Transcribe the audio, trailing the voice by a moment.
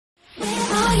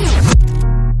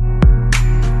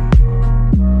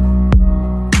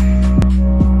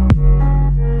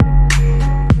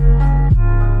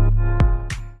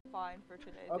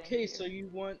so you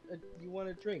want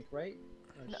a drink, right?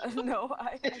 No,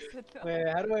 I said no. Wait,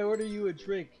 how do I order you a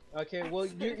drink? Okay, well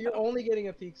you're only getting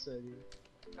a pizza, dude.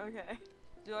 Okay.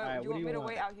 Do Alright, you what want do me you to want?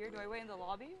 wait out here? Do I wait in the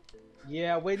lobby?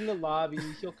 Yeah, wait in the lobby.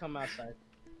 He'll come outside.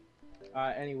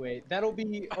 Anyway, that'll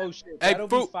be shit. Hey, That'll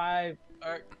be 5.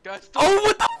 Alright, guys. Oh,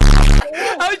 what the?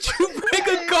 How'd you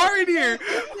bring a car in here?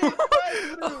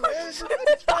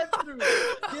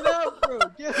 Get out, bro!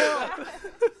 Get out!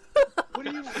 What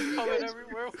are you Coming guys?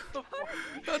 everywhere. What the fuck?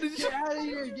 How did you? Get out of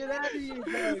here! Get out of here,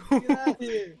 bro! Get out of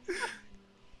here!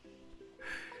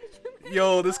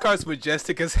 Yo, this car's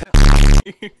majestic as hell.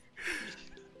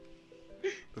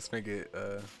 Let's make it.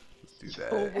 Let's do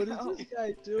that. Oh, what is this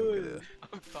guy doing?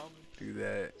 I'm coming. Do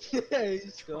that. Yeah,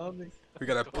 he's coming. We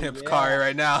got a pimp Yeah. car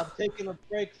right now. I'm taking a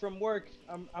break from work.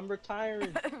 I'm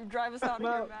retiring. Drive us out of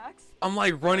here, Max. I'm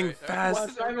like running Alright, fast.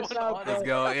 alright. Drive us out, Let's bro.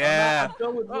 go. Yeah. I'm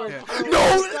done with work. Yeah. Oh,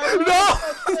 No! No!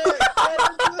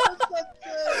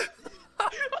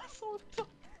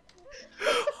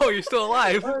 Oh, you're still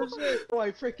alive. Oh shit! Oh, I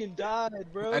freaking died,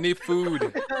 bro. I need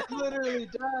food. I literally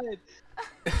died.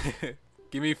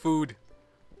 Give me food.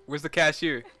 Where's the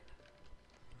cashier?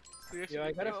 Yo,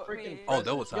 I got a Yo, freaking. wait. Oh,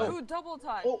 double present. time. Ooh, double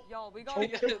time. Oh. Y'all, we got Oh, to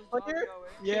get this kick vlog player?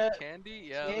 going. Yeah. Candy?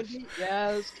 Yeah. Candy? Yeah,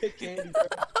 let's kick Candy.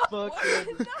 Bro. Fuck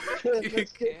Candy.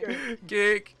 Let's kick her.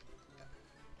 Kick.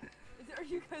 Are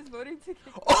you guys voting to kick?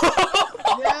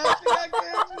 Oh! Yeah, she got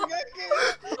kicked. She got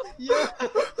kicked. Yeah.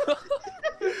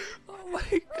 Oh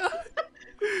my god.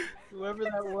 Whoever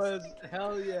that was,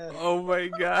 hell yeah. Oh my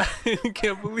god.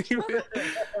 Can't believe it.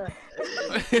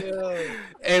 Yo.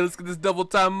 Hey, let's get this double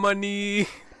time money.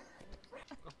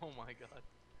 Oh my god.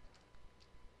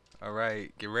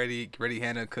 Alright, get ready,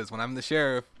 Hannah, cause when I'm the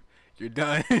sheriff, you're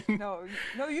done. No,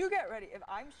 you get ready. If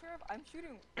I'm sheriff, I'm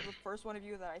shooting the first one of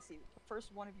you that I see. The first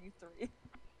one of you 3.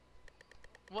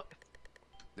 What?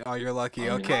 Oh, you're lucky,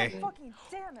 Oh, okay. God fucking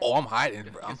damn it. Oh, I'm hiding,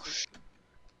 bro.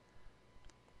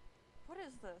 What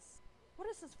is this? What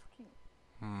is this fucking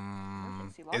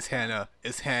emergency It's lockdown? Hannah.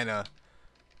 It's Hannah.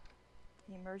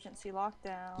 Emergency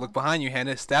lockdown. Look behind you,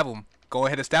 Hannah. Stab him. Go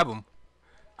ahead and stab him.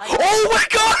 I- Oh my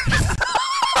god!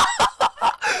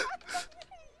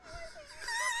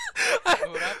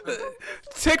 What happened?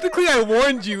 Technically, I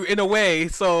warned you in a way,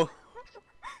 so.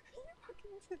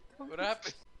 What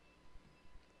happened?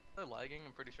 Am I lagging?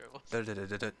 I'm pretty sure it was.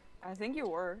 I think you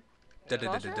were. Da-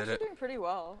 Josh, you're actually doing pretty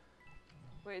well.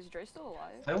 Wait, is Dre still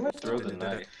alive? I went throw the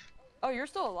knife. Oh, you're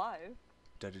still alive.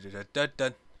 Da-da-da-da-da.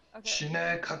 Okay. し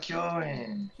ないかきょうえ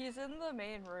ん He's in the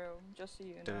main room, just so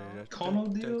you know. この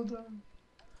ディオだ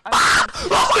Oh,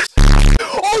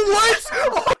 oh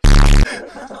what?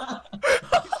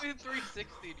 He's in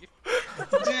 360, dude.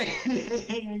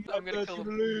 I'm gonna kill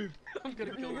him. I'm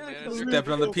gonna kill the manager.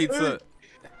 Stepping on the pizza. I'm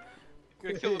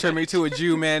gonna kill the Turn me into a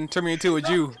Jew, man. Turn me into a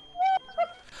Jew.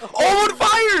 Oh, I'm on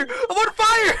fire! I'm on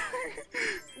fire!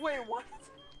 Wait, what?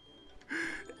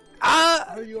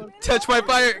 Ah! Are you on Touch my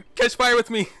fire! Catch fire with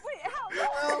me! Wait,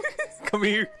 how? Come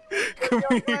here! Come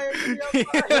You're on here! fire, you're on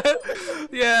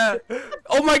Yeah! Yeah!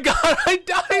 Oh my god, I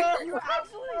died! You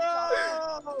actually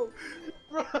Bro!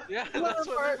 Bro! Yeah, that's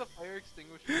what there's a fire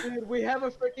extinguisher. Dude, we have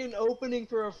a freaking opening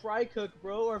for a fry cook,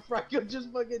 bro. Our fry cook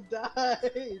just fucking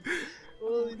died.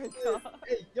 Holy my shit. God.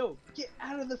 Hey, yo, get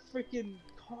out of the freaking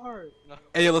car. No.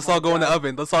 Hey, let's all go in the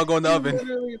oven. Let's all go in the You oven.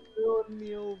 literally throwing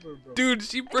me over, bro. Dude,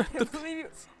 she burnt I the. can't believe you.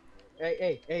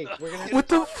 Hey, we're gonna have What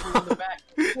to the talk to you in the back.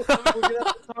 We're gonna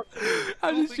have to talk to you.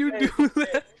 How did you Hey, do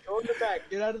that? Go in the back.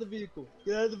 Get out of the vehicle.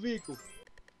 Get out of the vehicle.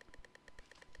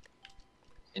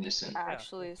 Innocent.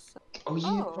 Actually, so. Oh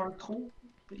yeah, Oh. parkour.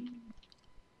 baby.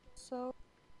 So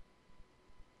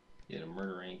Yeah, the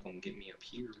murderer ain't gonna get me up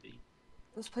here, dude.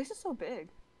 this place is so big.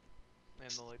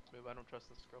 And the lights move. I don't trust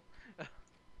this girl.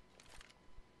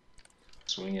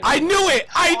 Swing it. I knew it!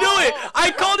 I knew it!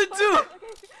 I called it too!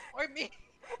 Why me?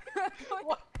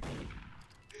 What?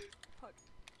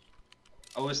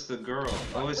 Oh, it's the girl.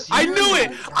 Oh, it's I you. knew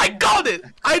it! I called it!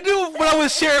 I knew when I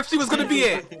was sheriff she was gonna be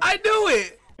it! I knew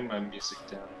it! Turn my music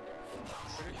down.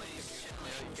 Yeah, you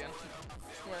can.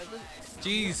 Yeah, this,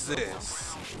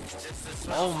 Jesus.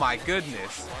 Oh my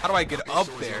goodness. How do I get up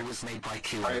there?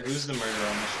 Alright, who's the murderer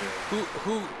on the show?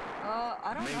 Who?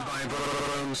 I don't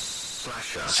know.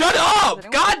 Shut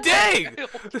up! God dang!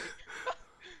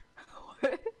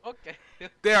 Okay.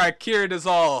 There, I cured us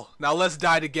all. Now let's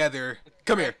die together.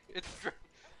 Come here. It's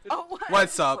Oh, what?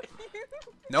 What's up?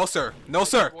 No sir. No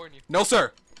sir. No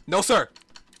sir. No sir.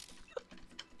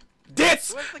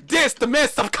 This, the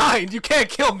mess of kind. You can't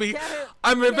kill me.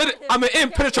 I'm an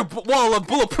impenetrable wall of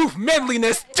bulletproof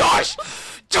manliness. Josh,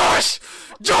 Josh,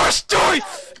 Josh,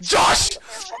 Josh, Josh,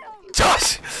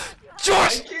 Josh,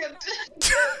 Josh! I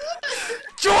can't.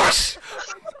 Josh!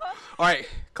 Alright,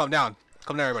 calm down.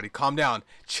 Calm down, everybody. Calm down.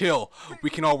 Chill. We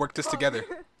can all work this together.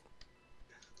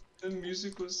 The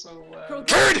music was so Girl, loud.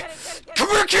 Kid! Come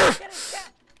back here!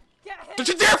 Get him! Don't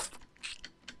you dare!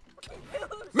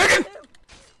 Megan!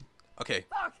 Okay.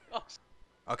 Oh,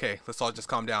 Okay, let's all just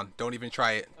calm down. Don't even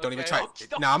try it. Don't even Okay, try I'll it.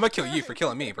 stop. Nah, I'm gonna kill you for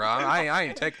killing me, bro. I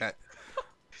ain't take that.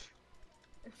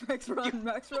 Max run,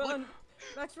 Max run,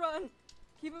 Max run.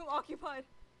 Keep him occupied.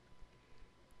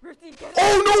 Rifty, get him.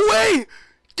 Oh, no way!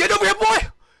 Get over here, boy!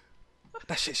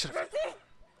 That shit should've... Rifty!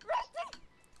 Rifty!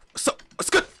 So, it's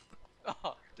good.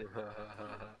 oh,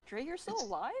 Dre, you're still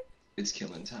alive? It's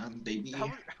killing time, baby. how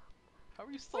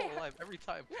are you still alive every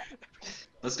time?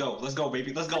 Let's go,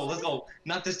 baby. Let's go.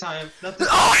 Not this time. Not this.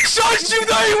 Oh, I shot you,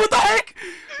 though! What the heck?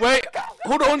 Wait,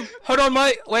 hold on,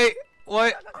 mate. Wait,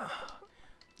 what?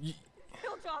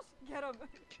 Kill Josh, get him.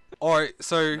 Alright,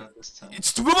 so... Not this time.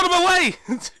 Just move out of my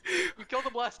way! You killed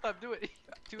him last time. Do it.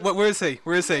 Do it. What? Where is he?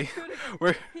 Where is he?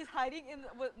 Where? He's hiding in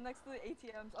next to the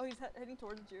ATMs. Oh, he's heading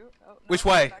towards you. Oh, no, Which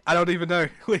he's way? back I there. don't even know.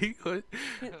 Wait, what?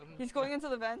 He's going into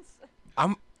the vents.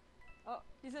 I'm... Oh,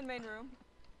 he's in main room.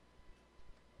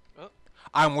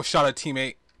 I almost shot a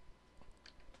teammate.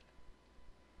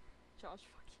 Josh,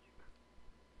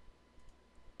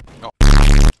 fuck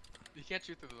You can't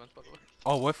shoot through the vents, by the way.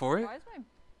 Oh, what for you. it? Why is my...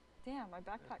 Damn, my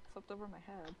backpack flipped over my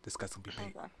head. This guy's gonna be My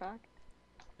bait. backpack.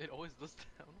 It always does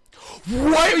down.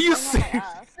 What are you I'm on my saying?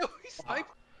 ass. He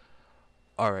sniped.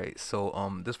 Alright, so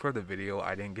this part of the video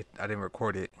I didn't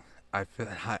record it.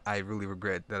 I really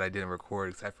regret that I didn't record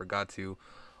because I forgot to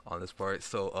on this part.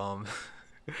 So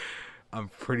I'm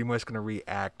pretty much gonna remake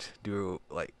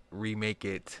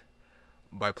it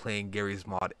by playing Gary's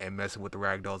mod and messing with the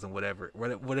ragdolls and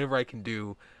whatever I can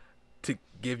do to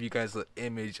give you guys an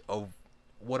image of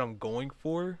what I'm going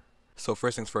for. So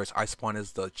first things first, I spawn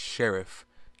as the sheriff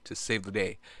to save the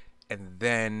day, and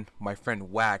then my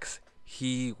friend Wax,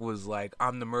 he was like,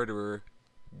 I'm the murderer,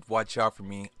 watch out for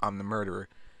me, I'm the murderer.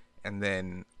 And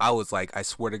then I was like, I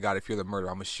swear to God, if you're the murderer,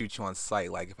 I'm gonna shoot you on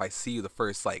sight. Like if I see you the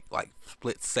first like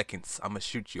split seconds, I'm gonna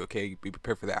shoot you, okay? Be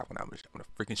prepared for that. When I'm gonna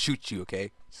freaking shoot you,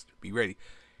 okay? Just be ready.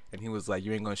 And he was like,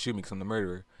 you ain't gonna shoot me because I'm the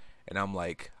murderer. And I'm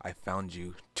like, I found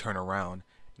you, turn around.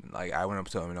 And like I went up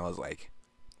to him and I was like,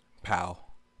 pal,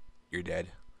 you're dead.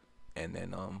 And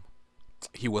then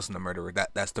he wasn't the murderer.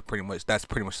 That's pretty much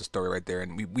the story right there.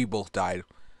 And we both died.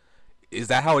 Is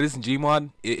that how it is in Gmod?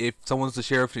 If someone's the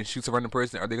sheriff and shoots a random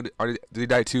person, do they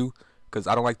die too? Because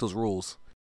I don't like those rules.